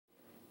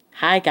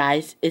Hi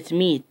guys, it's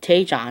me,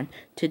 taejon.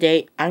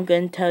 Today I'm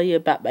going to tell you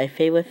about my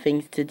favorite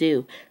things to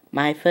do.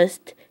 My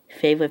first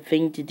favorite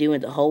thing to do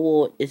in the whole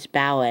world is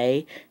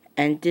ballet,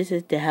 and this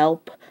is to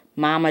help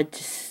Mama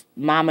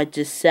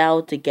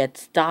Giselle to get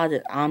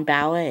started on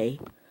ballet.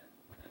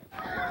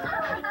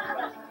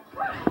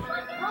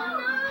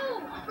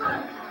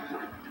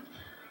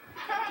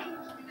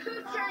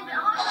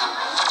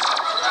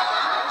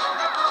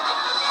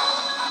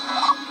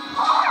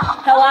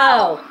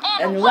 Hello,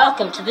 and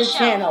welcome to the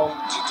channel.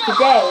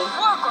 Today,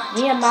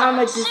 me and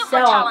Mama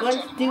Giselle are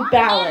going to do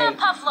ballet.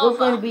 We're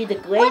going to be the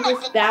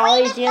greatest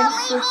ballet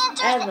dancers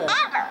ever.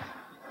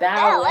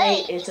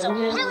 Ballet is a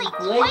really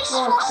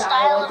graceful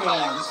style of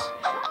dance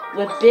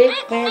with big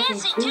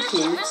fancy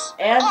tutus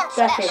and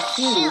special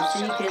shoes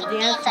so you can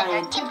dance on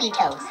your tippy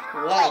toes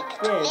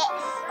like this.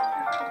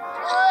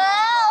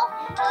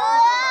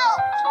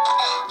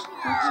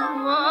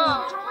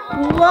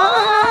 Whoa!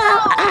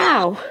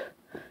 Ow!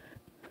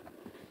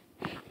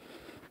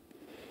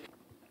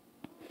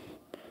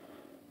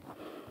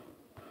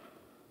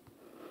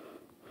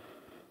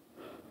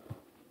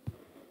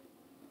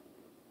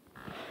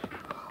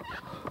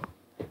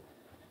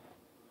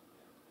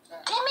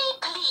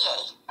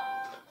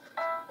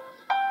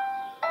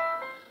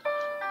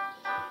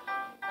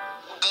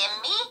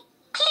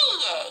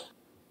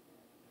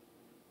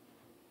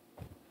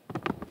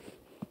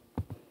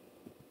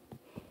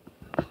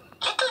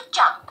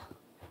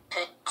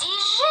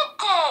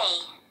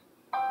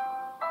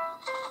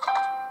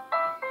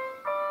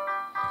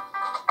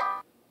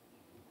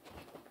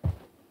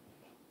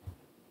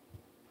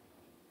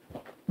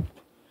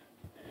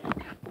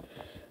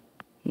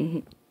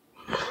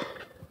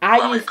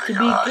 I used to be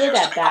good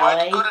at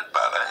ballet. Do be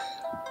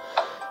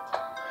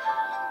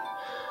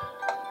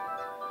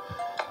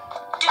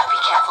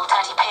careful,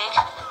 Daddy Pig.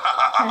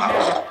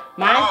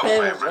 My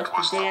favorite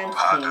was the dance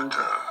team.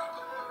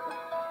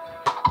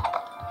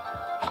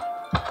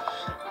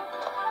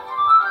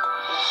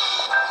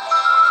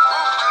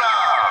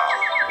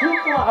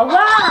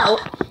 Wow!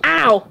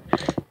 Ow!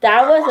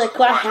 That wasn't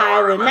quite how I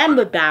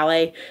remembered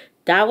ballet.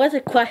 That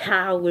wasn't quite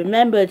how I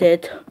remembered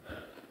it.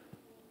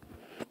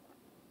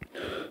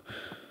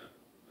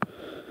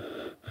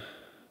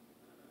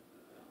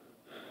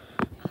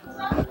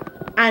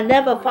 I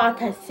never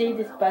thought I'd see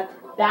this, but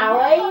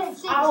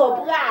ballets are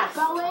a blast.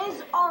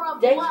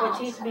 Thanks for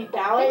teaching me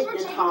ballet,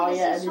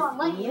 Natalia and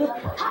Steve.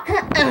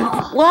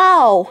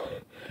 Wow!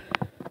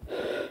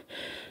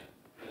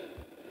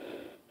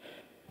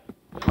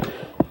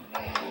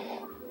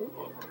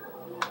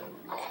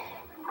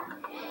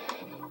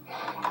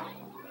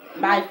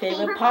 My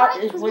favorite part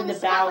is when the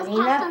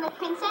ballerina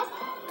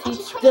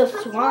teaches the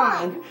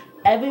swan.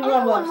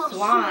 Everyone loves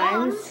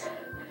swans.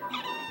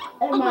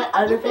 And my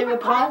other favorite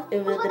part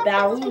is when the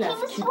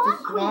ballerinas keep the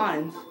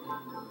swans.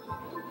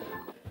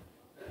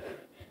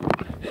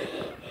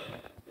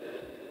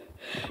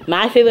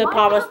 My favorite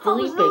part was the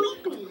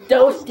leaping.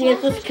 Those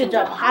dancers could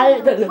jump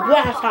higher than a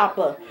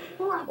grasshopper,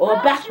 or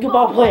a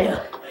basketball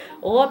player,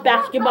 or a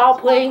basketball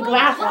playing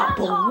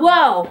grasshopper.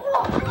 Whoa!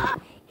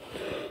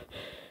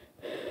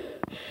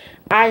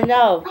 I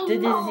know.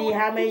 Did you see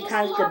how many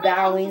times the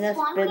ballerina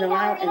spin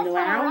around and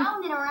around?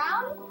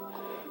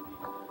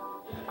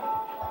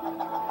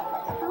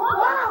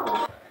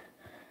 Wow!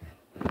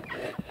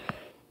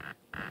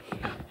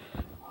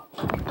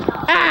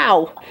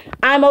 Ow!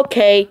 I'm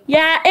okay.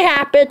 Yeah, it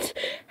happens.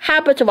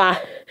 Happens a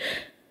lot.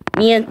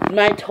 Me and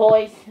my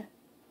toys,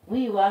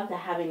 we love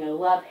having a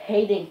love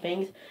hating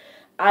things.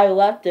 I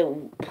love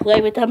to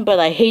play with them, but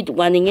I hate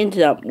running into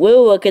them.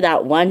 We'll work it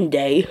out one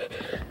day.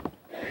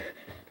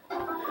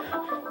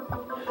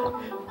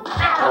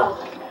 Ow!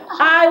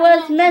 I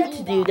was meant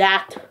to do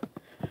that.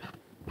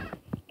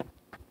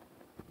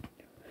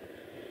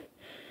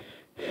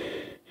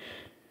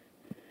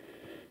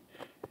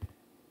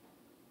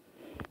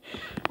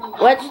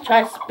 Let's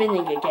try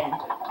spinning again.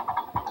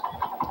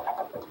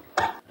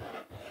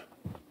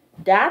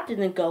 That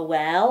didn't go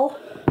well.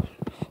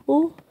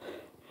 Ooh.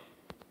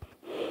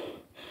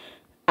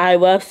 I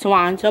love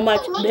swans so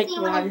much, it makes me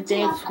want to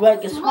dance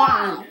like a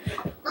swan.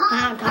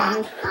 Honk,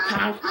 honk,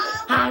 honk,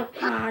 honk,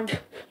 honk.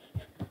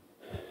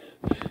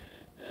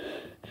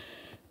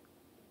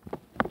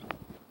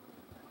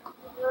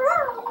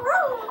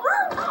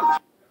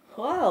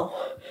 Whoa.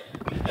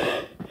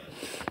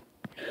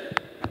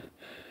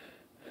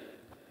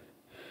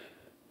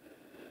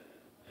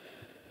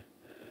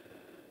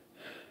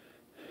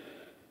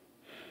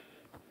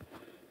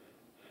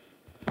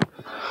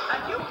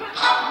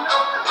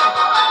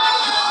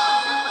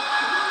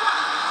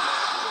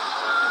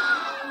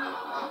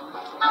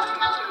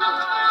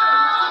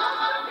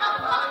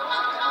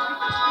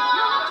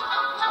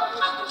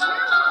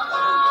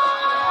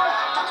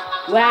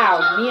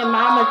 Wow, me and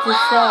Mama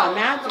Giselle are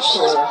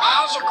magical.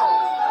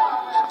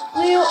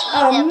 We're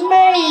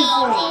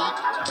amazing.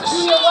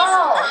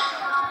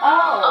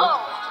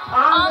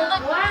 On the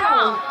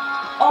ground.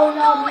 Oh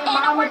no, me and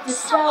Mama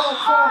Giselle was so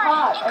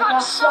hot. It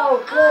got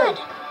so good.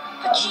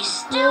 But she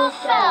still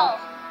fell.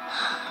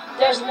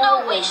 There's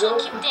no way she'll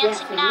keep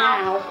dancing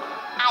now.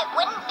 I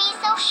wouldn't be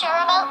so sure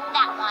about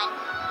that one.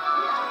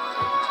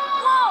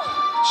 Whoa!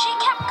 She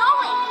kept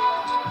going.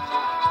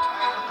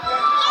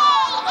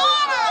 Yay,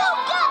 Anna!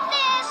 You got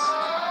this!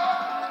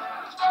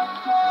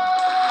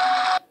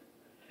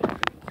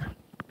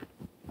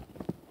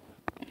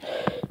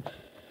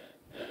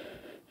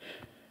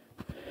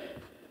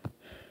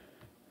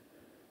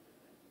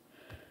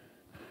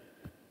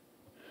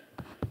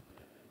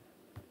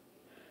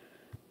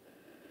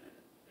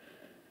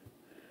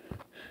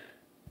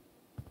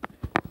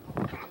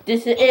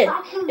 This is it.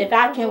 If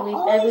I can leap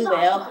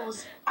everywhere,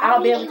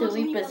 I'll be able to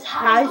leap as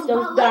high as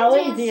those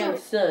ballet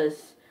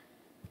dancers.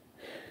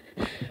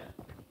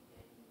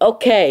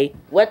 Okay,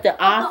 let the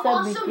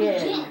awesome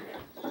begin.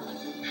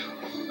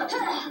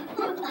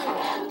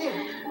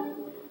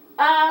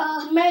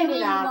 Maybe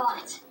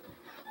not.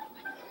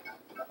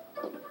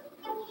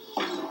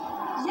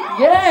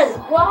 Yes,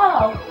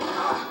 wow.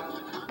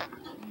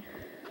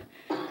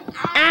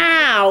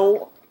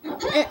 Ow.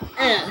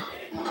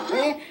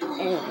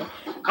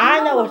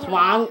 I know what's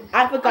wrong.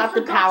 I forgot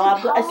to power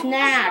up a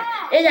snack.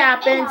 It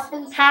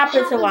happens.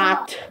 Happens a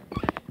lot.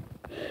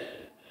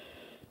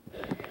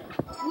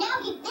 Now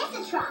give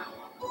this a try.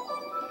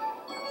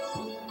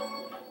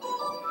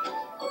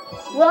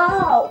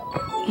 Wow.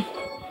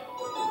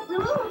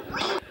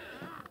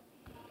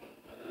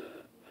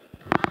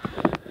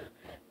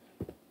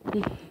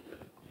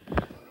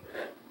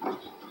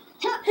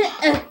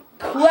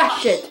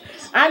 Crush it.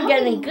 I'm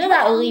getting good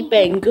at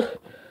leaping.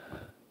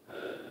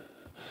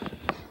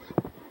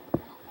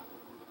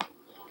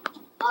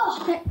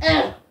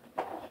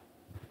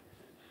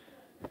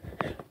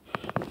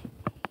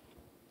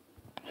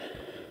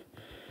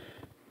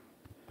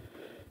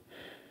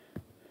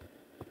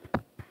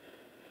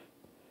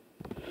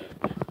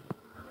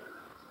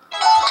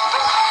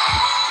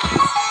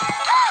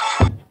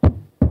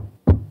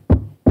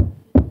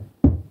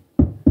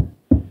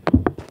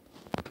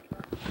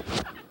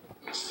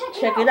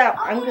 Check it out.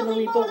 I'm gonna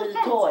leap over the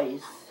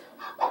toys.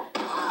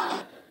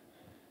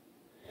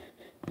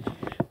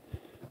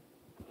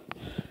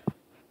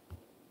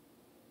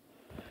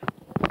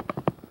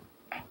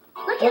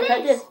 Look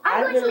at this.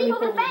 I'm gonna leap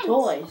over the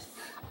toys.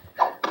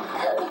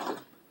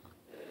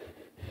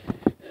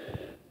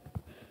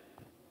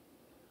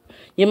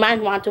 You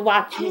might want to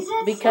watch me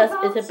because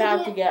it's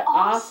about to get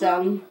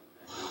awesome.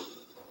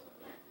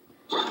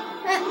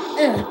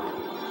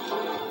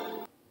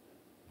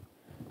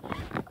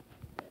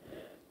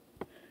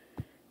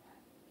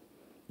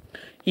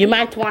 You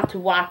might want to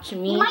watch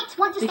me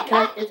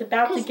because it's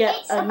about to get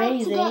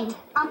amazing.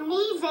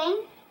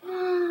 Amazing.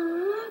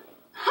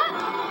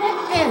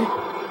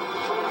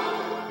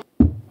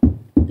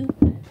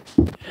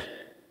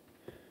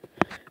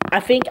 I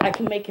think I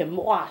can make it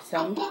more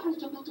awesome. I bet we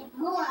can make it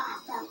more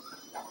awesome.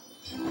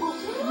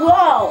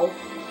 Whoa!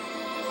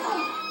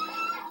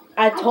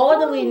 I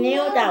totally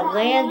nailed that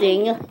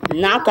landing.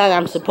 Not that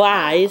I'm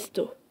surprised.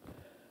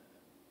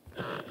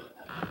 That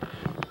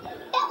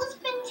was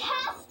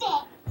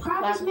fantastic.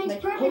 Practice makes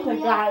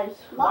perfect, guys.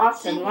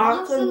 Lots and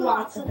lots and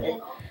lots of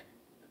it.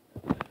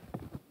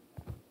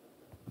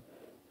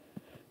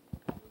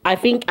 I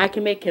think I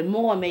can make it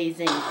more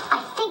amazing.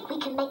 I think we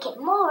can make it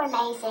more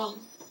amazing.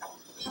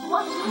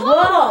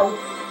 Whoa!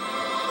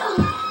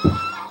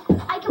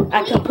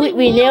 I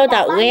completely nailed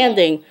that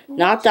landing.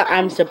 Not that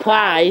I'm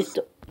surprised.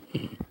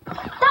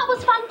 That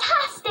was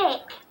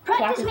fantastic.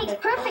 Practice makes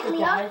perfect,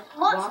 Leah.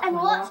 Lots and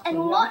lots and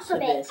lots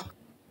of it.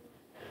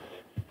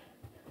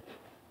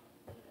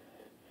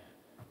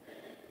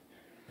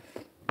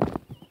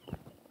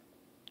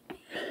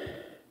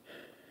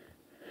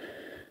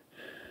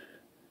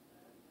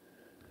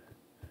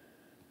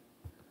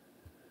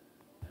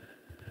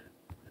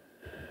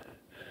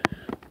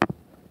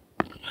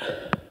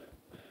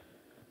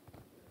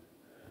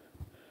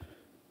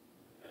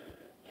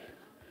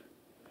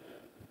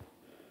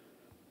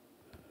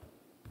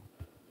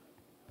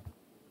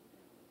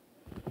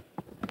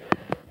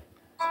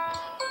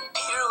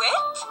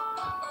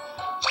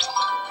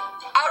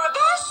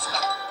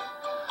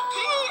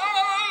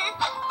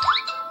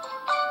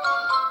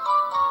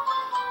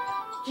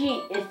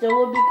 Gee, it still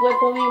would be good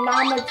for me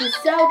mama to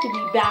sell to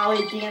be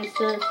ballet dancers.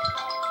 Gee,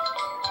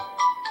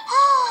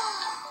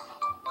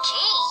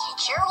 it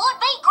sure would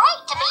be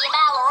great to be a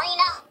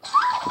ballerina.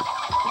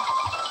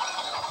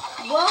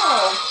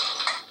 Whoa!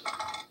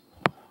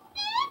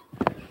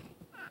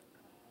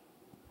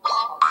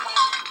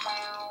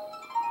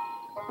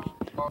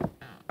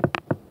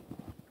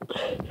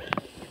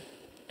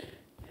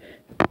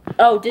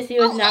 Oh, this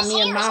year is not me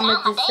and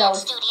Mama Giselle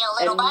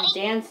and me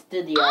dance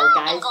studio,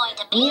 guys.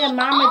 Me and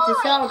Mama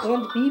Giselle are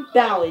going to be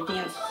ballet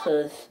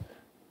dancers.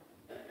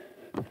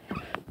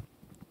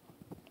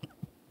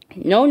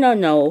 No, no,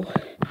 no.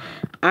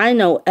 I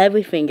know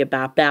everything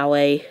about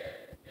ballet.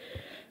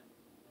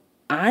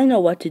 I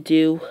know what to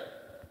do.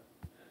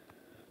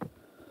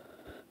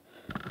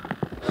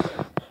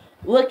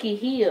 Looky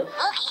here.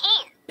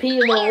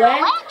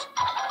 Pirouette,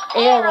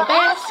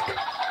 arabesque,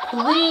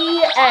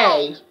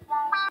 plie.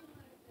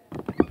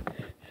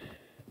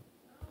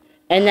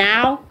 And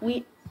now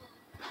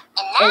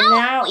And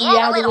now we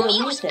add a little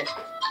music.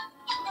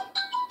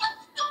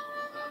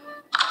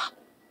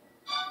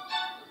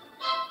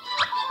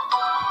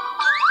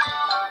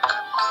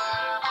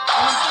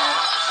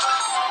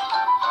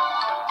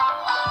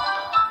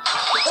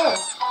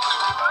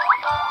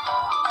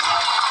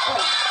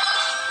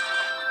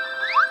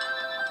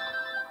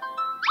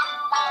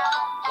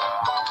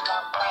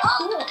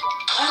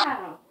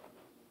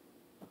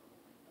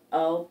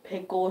 Oh,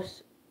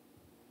 pickles,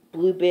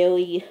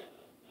 blueberry,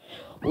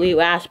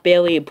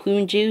 raspberry, and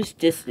prune juice.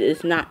 This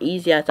is not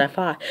easy as I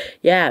thought.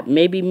 Yeah,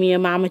 maybe me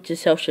and Mama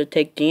Giselle should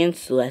take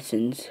dance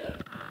lessons.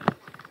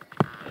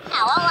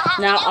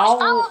 Now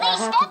all I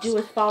have to do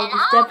is follow the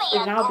steps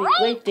and I'll be a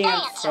great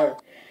dancer.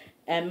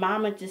 And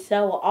Mama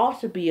Giselle will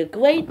also be a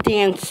great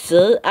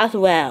dancer as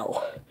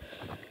well.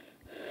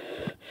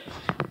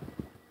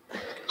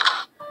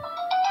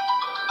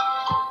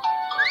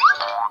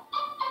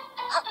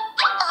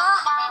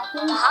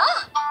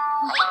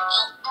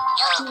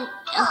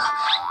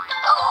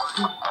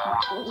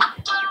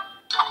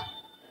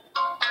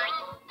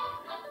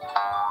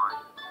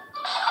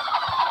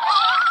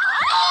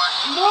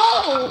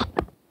 Whoa!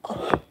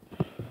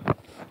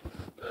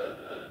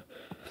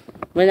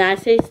 When I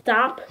say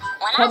stop,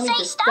 tell me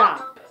to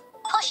stop.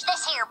 Push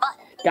this here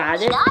button.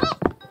 Got it? Got it?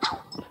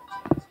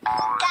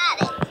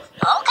 Got it.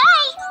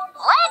 Okay,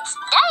 let's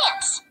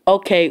dance.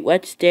 Okay,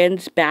 let's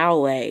dance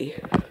ballet.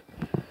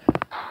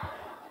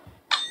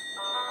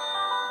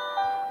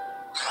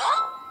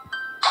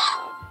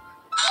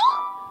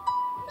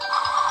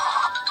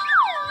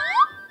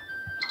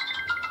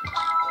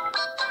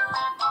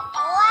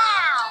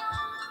 Wow,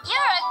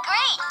 you're a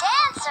great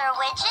dancer,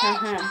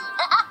 Widget.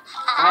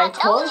 I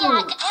told you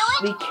I could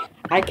do it.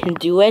 I can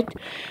do it.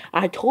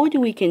 I told you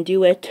we can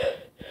do it.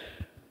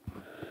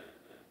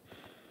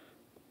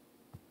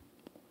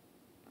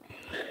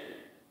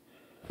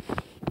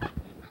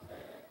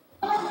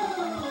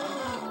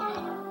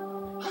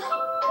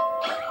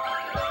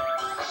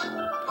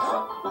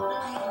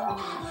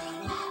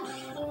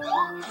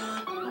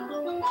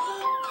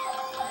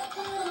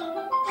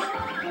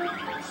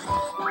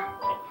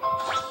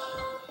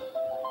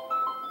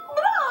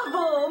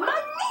 Bravo!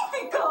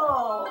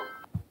 Magnifico!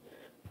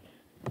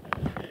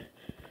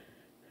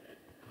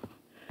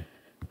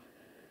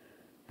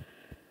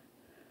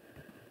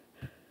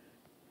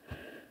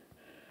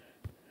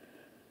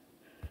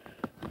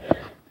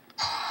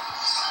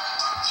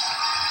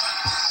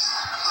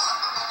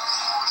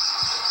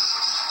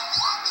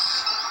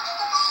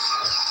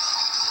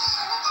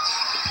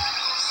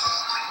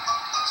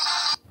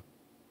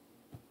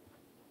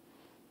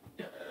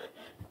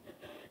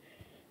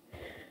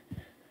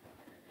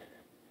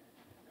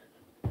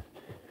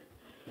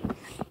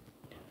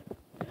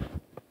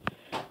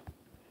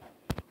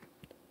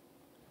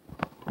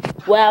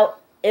 Well,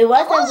 it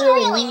wasn't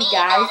really me,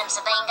 guys. Madam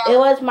Sabingo. It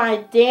was my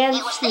dance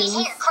It was these shoes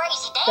here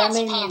crazy that dance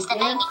made me pants that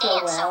made me dance so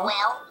dance so well.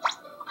 well.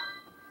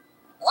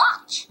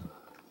 Watch.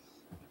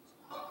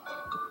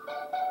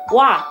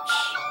 Watch.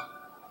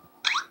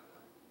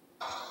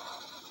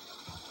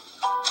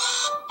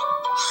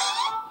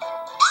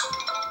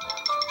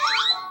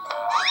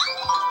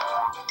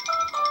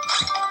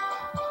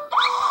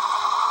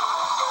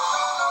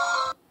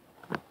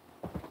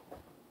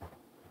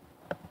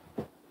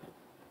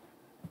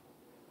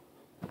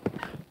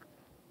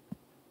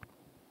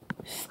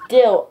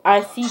 Still,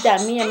 I see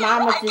that me and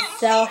Mama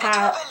Giselle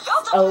have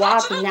a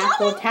lot of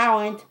natural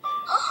talent.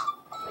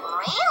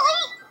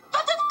 Really?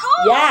 But of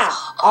course! Yeah,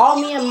 all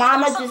me and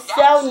Mama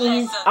Giselle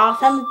needs are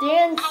some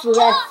dance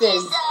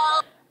lessons.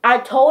 I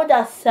told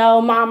us so,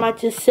 Mama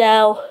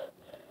Giselle.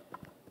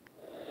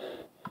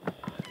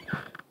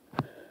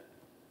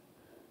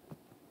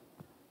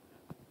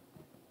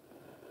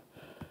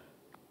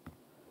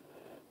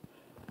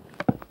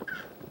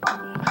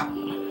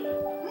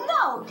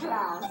 Now,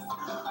 class,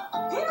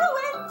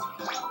 pirouette,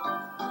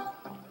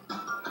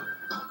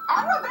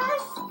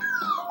 arabesque,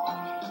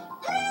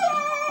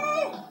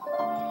 plie.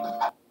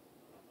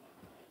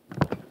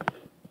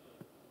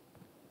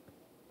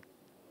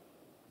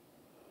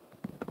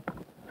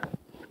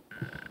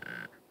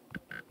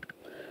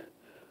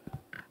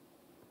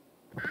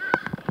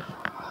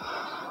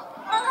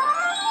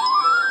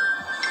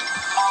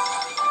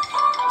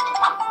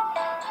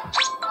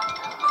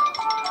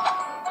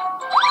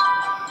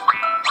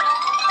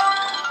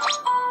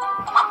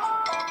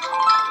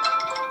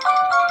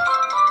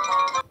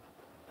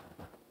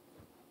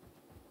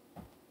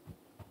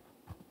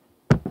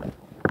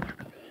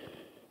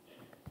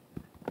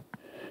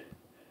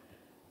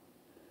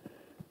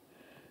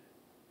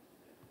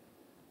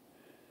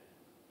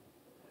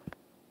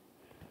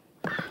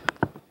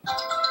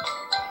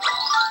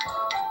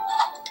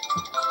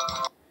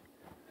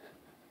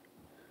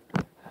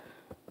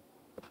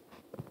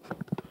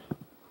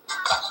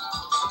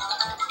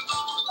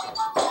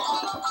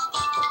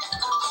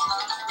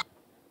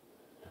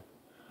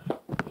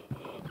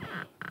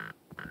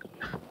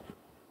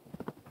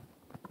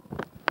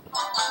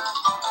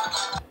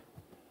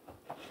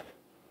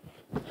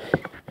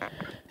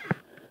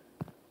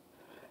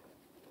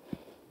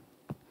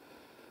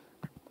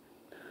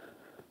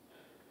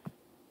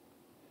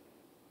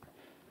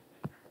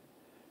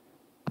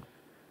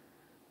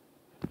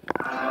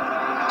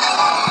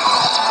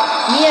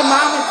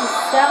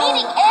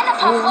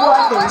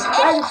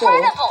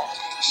 incredible.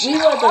 She We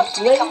were the hoped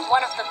to become greatest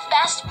one of the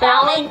best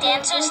ballet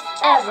dancers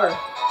ever.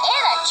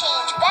 Anna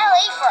changed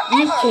ballet forever.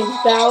 We changed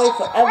ballet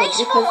forever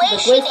because of the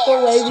graceful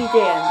way we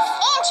dance.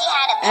 And she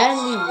had a And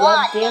we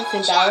love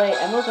dancing ballet,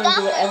 and we're going to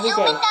do it every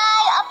day.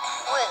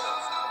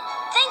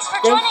 Thanks for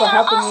Thanks for joining our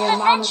helping me awesome and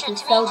Mama adventure to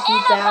to meet do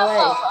Anna ballet.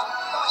 Pavlova,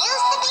 who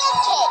used to be a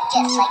kid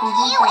just like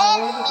you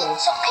and me.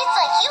 So kids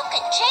like you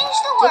can change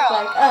the Just world.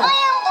 like us. I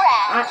am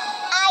Brad.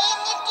 I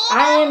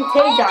I am am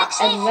taejon,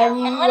 and when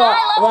you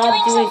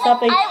love doing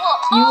something,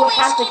 you will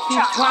have to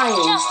keep trying,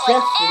 just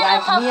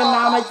like me and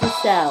Mama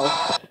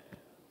Giselle.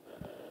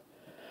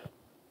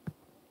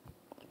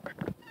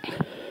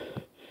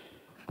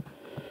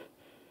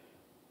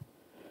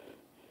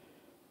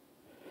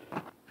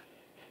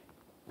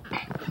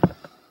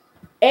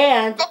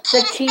 And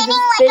the key to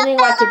spinning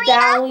like a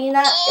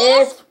ballerina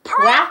is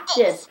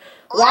practice.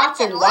 Lots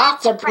and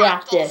lots of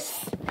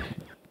practice.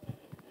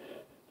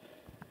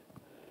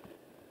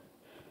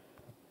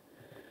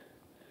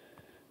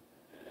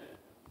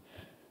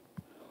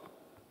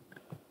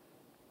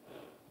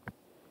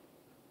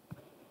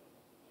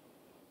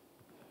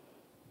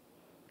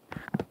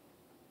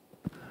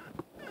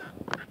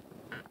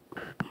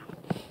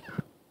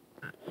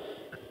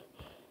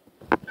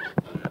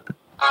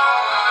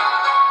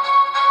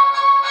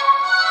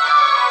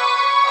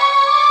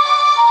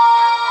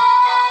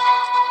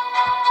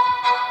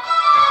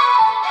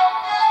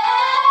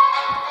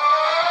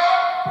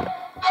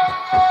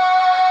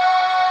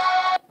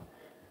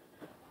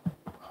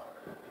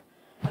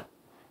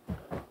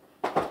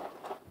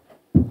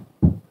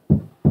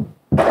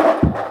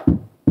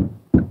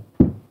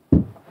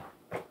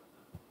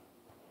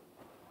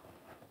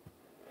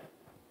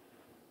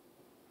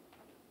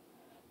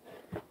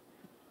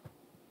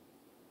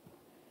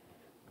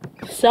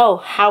 So,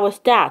 how was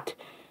that?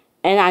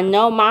 And I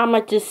know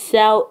Mama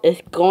Giselle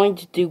is going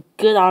to do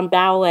good on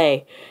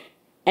ballet.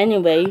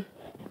 Anyway,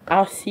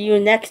 I'll see you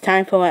next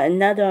time for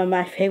another of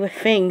my favorite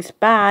things.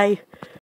 Bye.